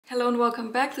Hello and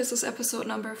welcome back. This is episode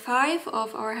number 5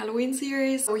 of our Halloween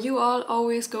series. So you all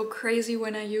always go crazy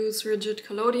when I use rigid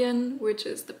collodion, which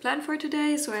is the plan for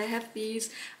today. So I have these.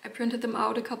 I printed them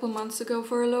out a couple months ago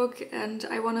for a look, and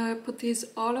I want to put these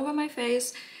all over my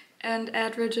face and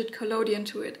add rigid collodion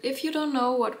to it. If you don't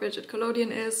know what rigid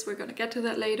collodion is, we're gonna get to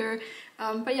that later.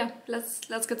 But yeah,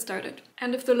 let's get started.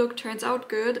 And if the look turns out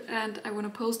good and I want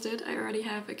to post it, I already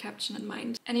have a caption in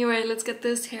mind. Anyway, let's get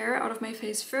this hair out of my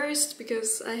face first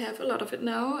because I have a lot of it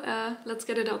now. Let's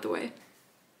get it out the way.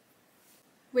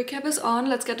 Wig cap is on.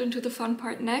 Let's get into the fun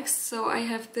part next. So I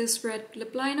have this red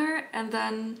lip liner and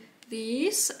then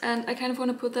these, and I kind of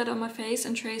want to put that on my face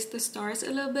and trace the stars a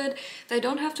little bit. They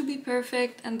don't have to be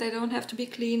perfect and they don't have to be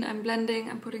clean. I'm blending,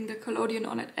 I'm putting the collodion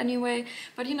on it anyway,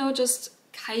 but you know, just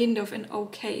kind of an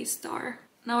okay star.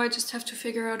 Now I just have to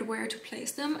figure out where to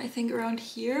place them. I think around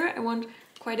here. I want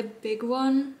quite a big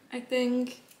one, I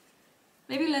think.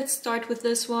 Maybe let's start with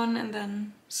this one and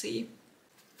then see.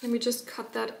 Let me just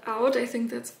cut that out. I think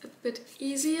that's a bit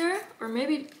easier, or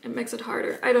maybe it makes it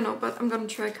harder. I don't know, but I'm gonna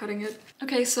try cutting it.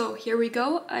 Okay, so here we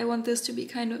go. I want this to be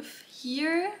kind of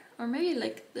here, or maybe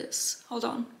like this. Hold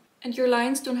on. And your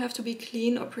lines don't have to be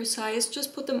clean or precise.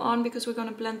 Just put them on because we're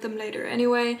gonna blend them later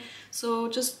anyway. So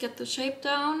just get the shape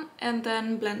down and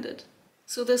then blend it.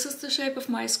 So this is the shape of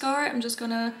my scar. I'm just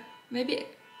gonna maybe...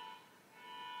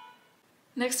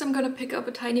 Next I'm gonna pick up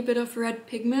a tiny bit of red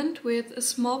pigment with a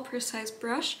small precise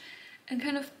brush and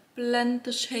kind of blend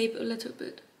the shape a little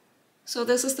bit. So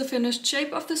this is the finished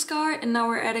shape of the scar, and now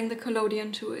we're adding the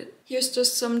collodion to it. Here's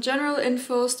just some general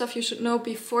info, stuff you should know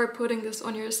before putting this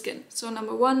on your skin. So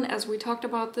number 1, as we talked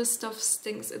about, this stuff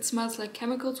stinks. It smells like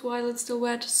chemicals while it's still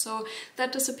wet, so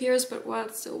that disappears, but while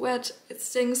it's still wet, it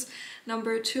stinks.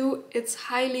 Number 2, it's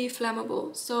highly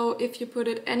flammable. So if you put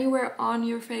it anywhere on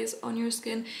your face, on your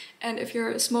skin, and if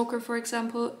you're a smoker, for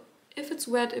example, if it's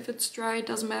wet, if it's dry, it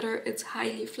doesn't matter, it's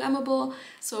highly flammable,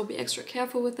 so be extra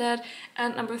careful with that.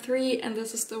 And number 3, and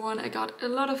this is the one I got a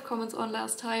lot of comments on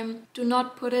last time, do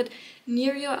not put it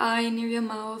near your eye, near your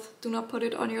mouth, do not put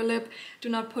it on your lip, do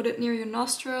not put it near your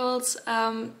nostrils.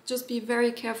 Just be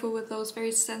very careful with those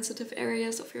very sensitive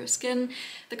areas of your skin.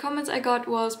 The comments I got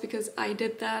was because I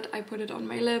did that. I put it on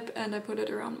my lip and I put it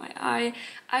around my eye.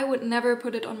 I would never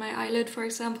put it on my eyelid, for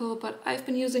example, but I've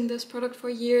been using this product for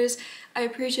years. I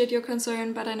appreciate your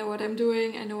concern, but I know what I'm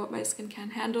doing. I know what my skin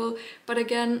can handle. But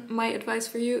again, my advice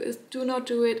for you is do not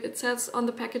do it. It says on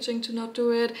the packaging to not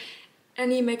do it.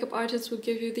 Any makeup artist will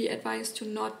give you the advice to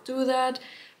not do that.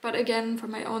 But again, for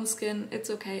my own skin, it's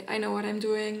okay. I know what I'm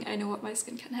doing. I know what my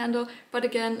skin can handle. But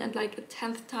again, and like a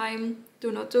 10th time,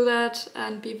 do not do that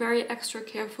and be very extra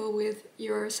careful with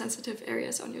your sensitive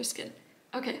areas on your skin.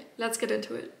 Okay, let's get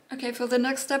into it. Okay, for the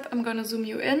next step, I'm gonna zoom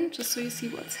you in just so you see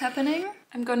what's happening.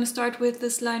 I'm gonna start with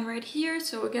this line right here.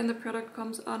 So again, the product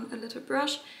comes on a little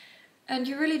brush and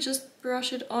you really just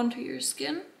brush it onto your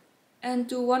skin and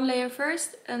do one layer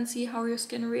first and see how your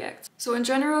skin reacts. So in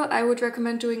general, I would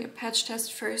recommend doing a patch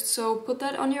test first. So put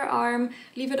that on your arm,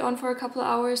 leave it on for a couple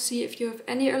hours, see if you have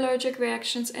any allergic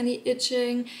reactions, any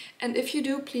itching, and if you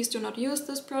do, please do not use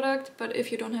this product. But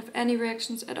if you don't have any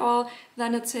reactions at all,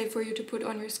 then it's safe for you to put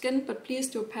on your skin, but please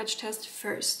do a patch test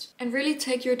first. And really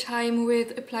take your time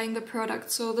with applying the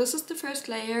product. So this is the first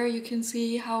layer. You can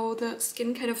see how the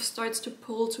skin kind of starts to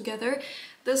pull together.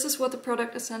 This is what the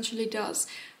product essentially does.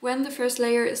 When the first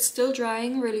layer is still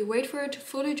drying, really wait for it to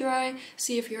fully dry,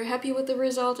 see if you're happy with the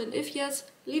result, and if yes,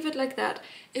 leave it like that.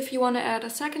 If you want to add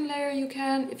a second layer, you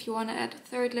can. If you want to add a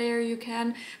third layer, you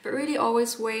can. But really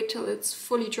always wait till it's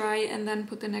fully dry and then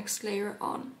put the next layer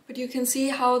on. But you can see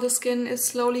how the skin is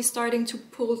slowly starting to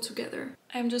pull together.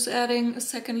 I'm just adding a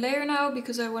second layer now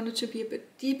because I want it to be a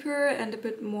bit deeper and a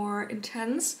bit more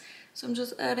intense. So I'm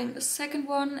just adding a second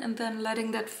one and then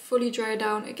letting that fully dry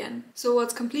down again. So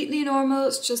what's completely normal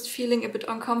is just feeling a bit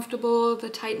uncomfortable, the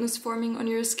tightness forming on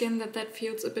your skin, that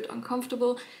feels a bit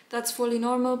uncomfortable. That's fully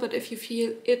normal, but if you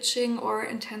feel itching or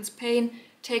intense pain,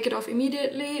 take it off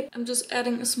immediately. I'm just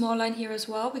adding a small line here as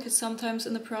well because sometimes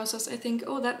in the process I think,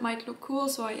 oh, that might look cool,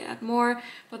 so I add more,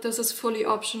 but this is fully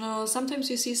optional. Sometimes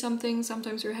you see something,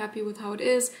 sometimes you're happy with how it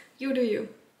is. You do you.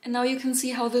 And now you can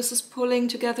see how this is pulling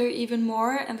together even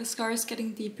more and the scar is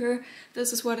getting deeper.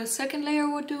 This is what a second layer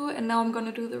would do, and now I'm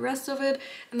gonna do the rest of it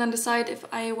and then decide if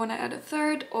I want to add a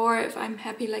third or if I'm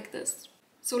happy like this.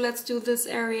 So let's do this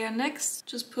area next.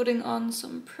 Just putting on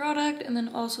some product and then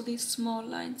also these small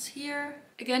lines here.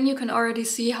 Again, you can already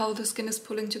see how the skin is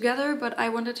pulling together, but I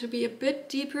want it to be a bit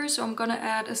deeper, so I'm gonna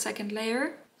add a second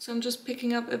layer. So I'm just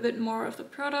picking up a bit more of the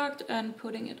product and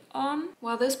putting it on.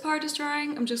 While this part is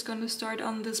drying, I'm just going to start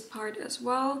on this part as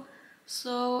well.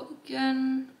 So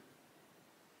again,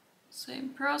 Same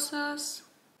process.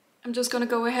 I'm just gonna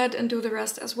go ahead and do the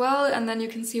rest as well, and then you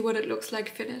can see what it looks like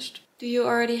finished. Do you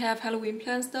already have Halloween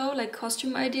plans though, like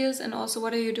costume ideas? And also,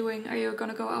 what are you doing? Are you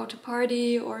gonna go out to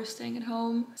party or staying at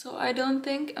home? So I don't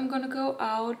think I'm gonna go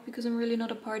out because I'm really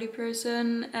not a party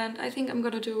person, and I think I'm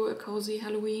gonna do a cozy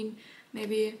Halloween.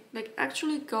 Maybe like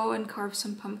actually go and carve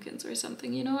some pumpkins or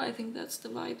something, you know? I think that's the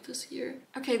vibe this year.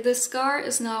 Okay, this scar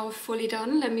is now fully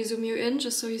done. Let me zoom you in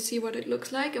just so you see what it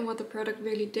looks like and what the product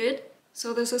really did.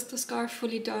 So this is the scar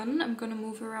fully done. I'm gonna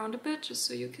move around a bit just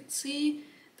so you can see.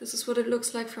 This is what it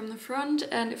looks like from the front,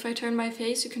 and if I turn my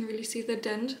face you can really see the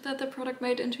dent that the product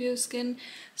made into your skin.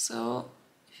 So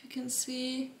if you can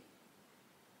see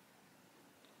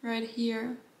right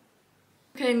here.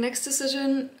 Okay, next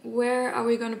decision, where are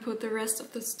we gonna put the rest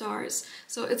of the stars?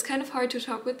 So it's kind of hard to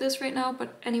talk with this right now,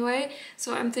 but anyway,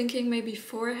 so I'm thinking maybe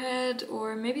forehead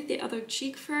or maybe the other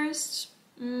cheek first.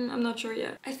 I'm not sure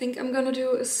yet. I think I'm gonna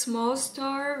do a small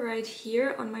star right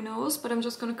here on my nose, but I'm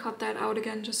just gonna cut that out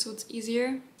again just so it's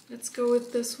easier. Let's go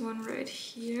with this one right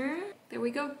here. There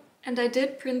we go. And I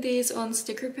did print these on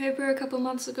sticker paper a couple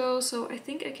months ago, so I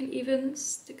think I can even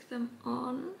stick them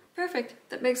on. Perfect,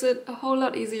 that makes it a whole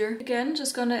lot easier. Again,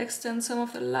 just gonna extend some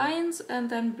of the lines and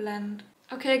then blend.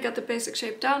 Okay, got the basic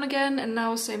shape down again, and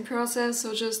now same process,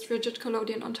 so just rigid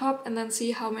collodion on top and then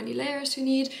see how many layers you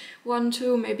need. 1,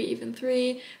 2, maybe even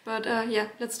 3, but yeah,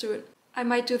 let's do it. I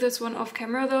might do this one off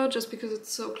camera though, just because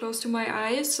it's so close to my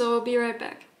eyes, so be right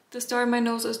back. The star in my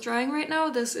nose is drying right now.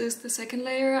 This is the second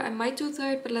layer. I might do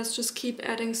third, but let's just keep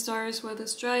adding stars while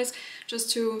this dries, just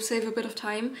to save a bit of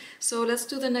time. So let's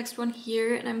do the next one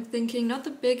here, and I'm thinking not the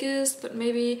biggest, but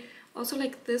maybe also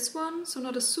like this one. So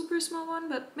not a super small one,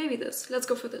 but maybe this. Let's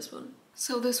go for this one.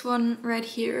 So this one right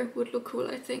here would look cool,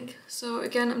 I think. So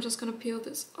again, I'm just gonna peel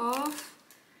this off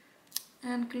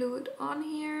and glue it on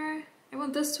here. I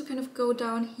want this to kind of go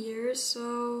down here,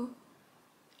 so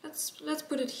let's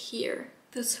put it here.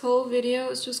 This whole video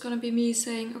is just gonna be me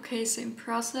saying, okay, same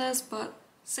process, but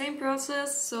same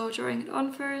process. So drawing it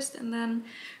on first and then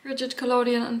rigid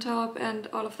collodion on top and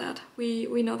all of that.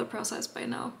 We know the process by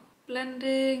now.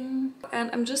 Blending. And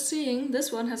I'm just seeing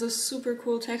this one has a super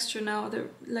cool texture now.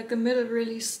 Like the middle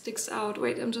really sticks out.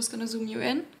 Wait, I'm just gonna zoom you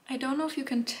in. I don't know if you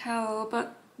can tell,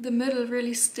 but the middle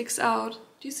really sticks out.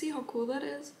 Do you see how cool that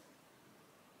is?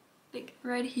 Like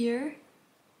right here.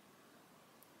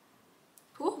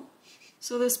 Cool.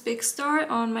 So this big star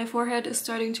on my forehead is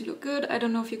starting to look good. I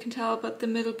don't know if you can tell, but the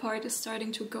middle part is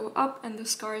starting to go up and the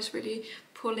scar is really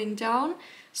pulling down.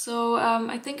 So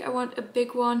I think I want a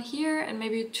big one here and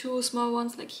maybe 2 small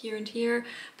ones like here and here,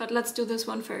 but let's do this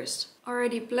one first.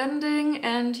 Already blending,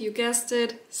 and you guessed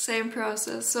it, same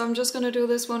process. So I'm just gonna do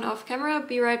this one off camera,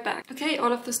 be right back. Okay,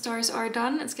 all of the stars are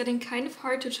done. It's getting kind of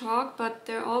hard to talk, but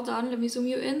they're all done. Let me zoom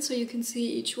you in so you can see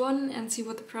each one and see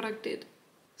what the product did.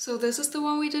 So this is the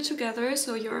one we did together,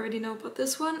 so you already know about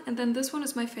this one. And then this one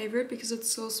is my favorite because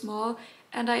it's so small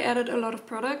and I added a lot of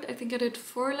product. I think I did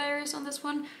 4 layers on this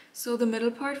one, so the middle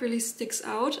part really sticks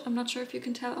out. I'm not sure if you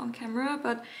can tell on camera,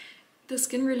 but the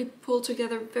skin really pulled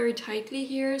together very tightly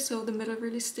here, so the middle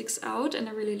really sticks out and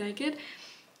I really like it.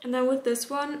 And then with this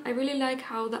one, I really like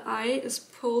how the eye is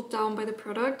pulled down by the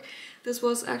product. This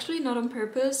was actually not on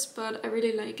purpose, but I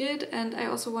really like it. And I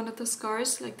also wanted the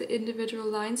scars, like the individual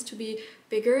lines, to be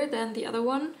bigger than the other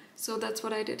one. So that's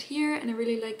what I did here, and I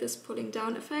really like this pulling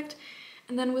down effect.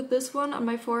 And then with this one on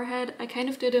my forehead, I kind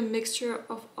of did a mixture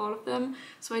of all of them.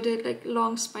 So I did like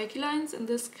long spiky lines, and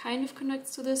this kind of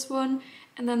connects to this one.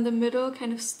 And then the middle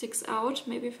kind of sticks out.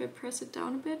 Maybe if I press it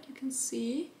down a bit, you can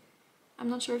see. I'm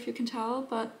not sure if you can tell,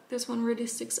 but this one really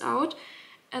sticks out.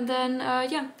 And then,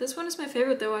 yeah, this one is my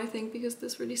favorite though, I think, because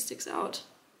this really sticks out.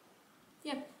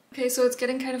 Yeah. Okay, so it's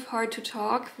getting kind of hard to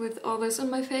talk with all this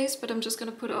on my face, but I'm just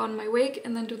gonna put on my wig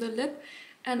and then do the lip.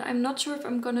 And I'm not sure if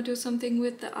I'm gonna do something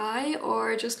with the eye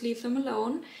or just leave them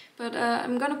alone, but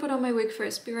I'm gonna put on my wig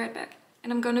first, be right back.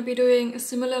 And I'm gonna be doing a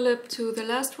similar lip to the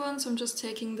last one, so I'm just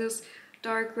taking this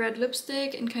dark red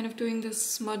lipstick and kind of doing this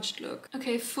smudged look.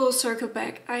 Okay, full circle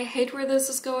back. I hate where this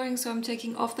is going, so I'm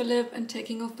taking off the lip and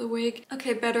taking off the wig.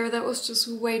 Okay, better, that was just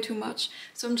way too much.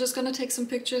 So I'm just gonna take some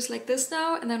pictures like this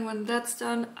now, and then when that's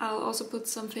done, I'll also put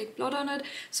some fake blood on it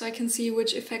so I can see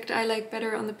which effect I like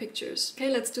better on the pictures. Okay,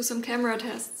 let's do some camera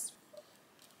tests.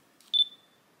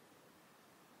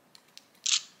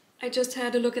 I just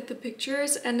had a look at the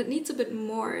pictures and it needs a bit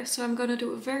more, so I'm gonna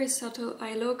do a very subtle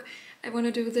eye look. I want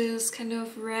to do this kind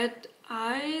of red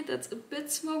eye that's a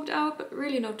bit smoked out, but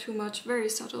really not too much, very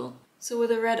subtle. So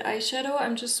with a red eyeshadow,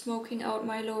 I'm just smoking out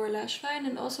my lower lash line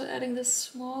and also adding this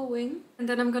small wing. And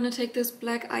then I'm gonna take this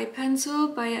black eye pencil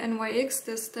by NYX,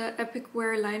 this is the Epic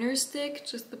Wear liner stick,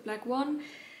 just the black one.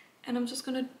 And I'm just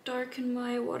gonna darken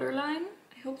my waterline.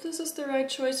 I hope this is the right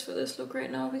choice for this look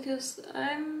right now because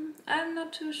I'm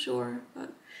not too sure,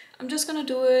 but I'm just gonna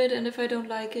do it, and if I don't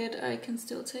like it, I can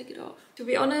still take it off. To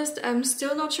be honest, I'm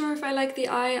still not sure if I like the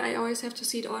eye. I always have to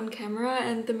see it on camera,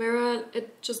 and the mirror,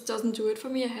 it just doesn't do it for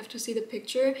me. I have to see the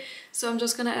picture. So I'm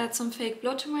just gonna add some fake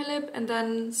blood to my lip and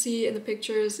then see in the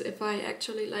pictures if I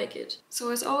actually like it. So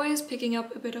as always, picking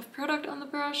up a bit of product on the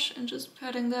brush and just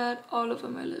patting that all over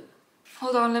my lip.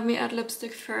 Hold on, let me add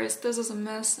lipstick first. This is a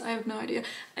mess, I have no idea.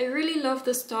 I really love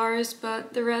the stars,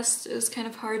 but the rest is kind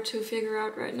of hard to figure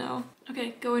out right now.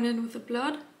 Okay, going in with the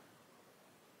blood.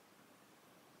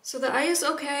 So the eye is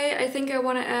okay. I think I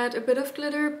want to add a bit of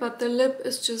glitter, but the lip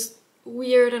is just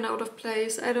weird and out of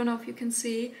place. I don't know if you can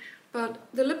see, but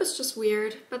the lip is just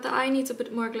weird, but the eye needs a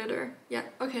bit more glitter. Yeah,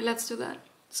 okay, let's do that.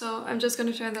 So I'm just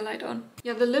gonna turn the light on.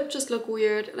 Yeah, the lip just look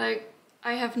weird. Like,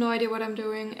 I have no idea what I'm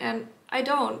doing, and I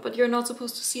don't, but you're not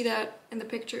supposed to see that in the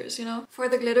pictures, you know? For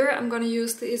the glitter, I'm gonna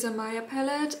use the Maya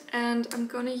palette, and I'm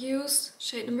gonna use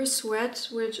shade number Sweat,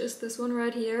 which is this one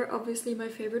right here, obviously my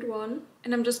favorite one.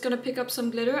 And I'm just gonna pick up some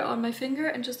glitter on my finger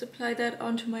and just apply that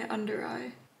onto my under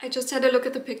eye. I just had a look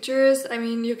at the pictures. I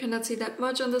mean, you cannot see that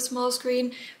much on the small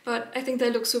screen, but I think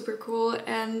they look super cool,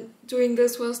 and doing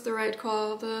this was the right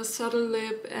call. The subtle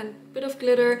lip and bit of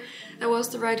glitter, that was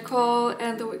the right call,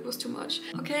 and the wig was too much.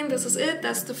 Okay, and this is it.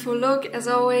 That's the full look. As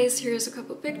always, here's a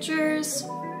couple pictures.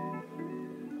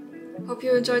 Hope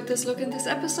you enjoyed this look in this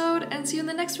episode, and see you in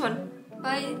the next one.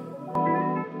 Bye!